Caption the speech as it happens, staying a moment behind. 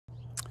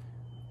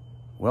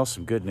Well,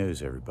 some good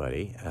news,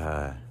 everybody.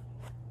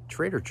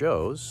 Trader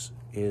Joe's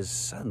is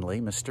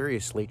suddenly,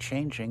 mysteriously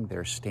changing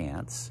their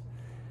stance.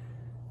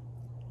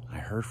 I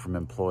heard from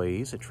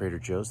employees at Trader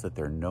Joe's that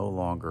they're no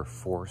longer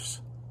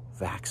force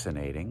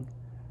vaccinating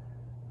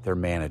their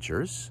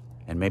managers.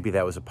 And maybe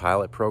that was a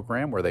pilot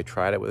program where they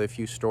tried it with a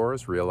few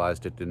stores,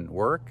 realized it didn't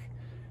work,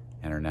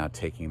 and are now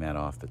taking that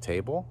off the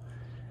table.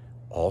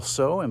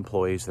 Also,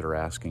 employees that are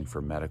asking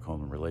for medical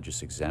and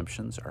religious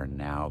exemptions are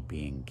now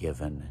being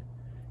given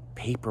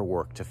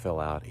paperwork to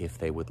fill out if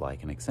they would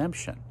like an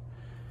exemption,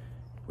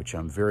 which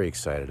I'm very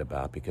excited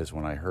about, because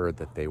when I heard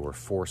that they were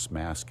force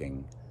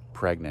masking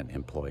pregnant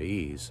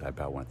employees, I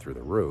about went through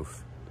the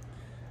roof.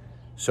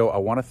 So I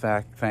want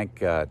to thank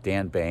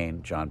Dan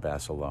Bain, John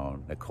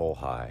Basilone, Nicole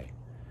High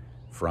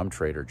from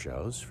Trader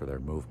Joe's for their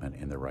movement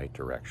in the right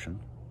direction.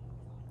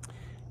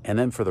 And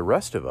then for the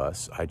rest of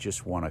us, I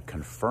just want to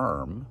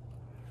confirm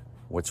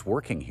what's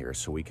working here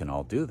so we can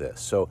all do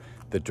this. So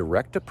the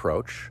direct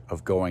approach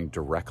of going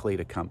directly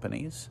to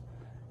companies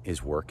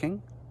is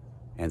working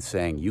and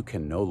saying you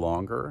can no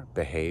longer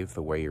behave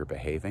the way you're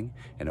behaving.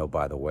 And oh,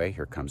 by the way,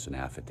 here comes an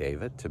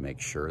affidavit to make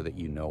sure that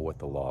you know what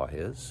the law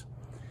is.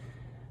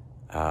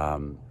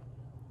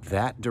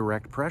 That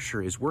direct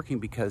pressure is working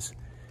because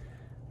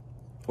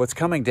what's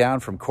coming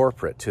down from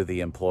corporate to the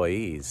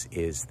employees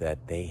is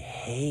that they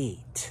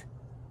hate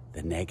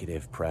the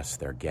negative press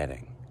they're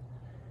getting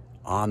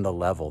on the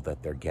level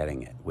that they're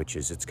getting it, which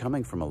is it's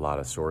coming from a lot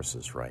of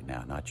sources right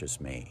now, not just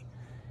me.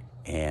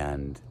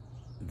 And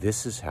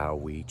this is how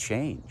we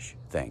change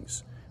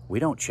things. We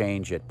don't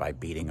change it by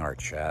beating our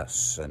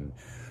chests and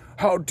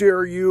how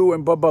dare you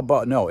and blah, blah,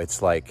 blah. No,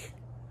 it's like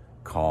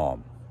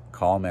calm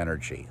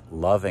energy,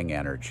 loving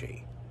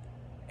energy,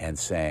 and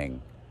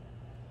saying,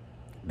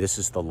 this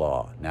is the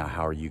law. Now,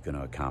 how are you going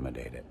to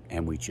accommodate it?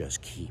 And we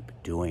just keep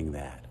doing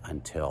that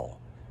until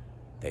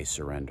they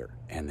surrender,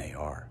 and they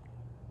are.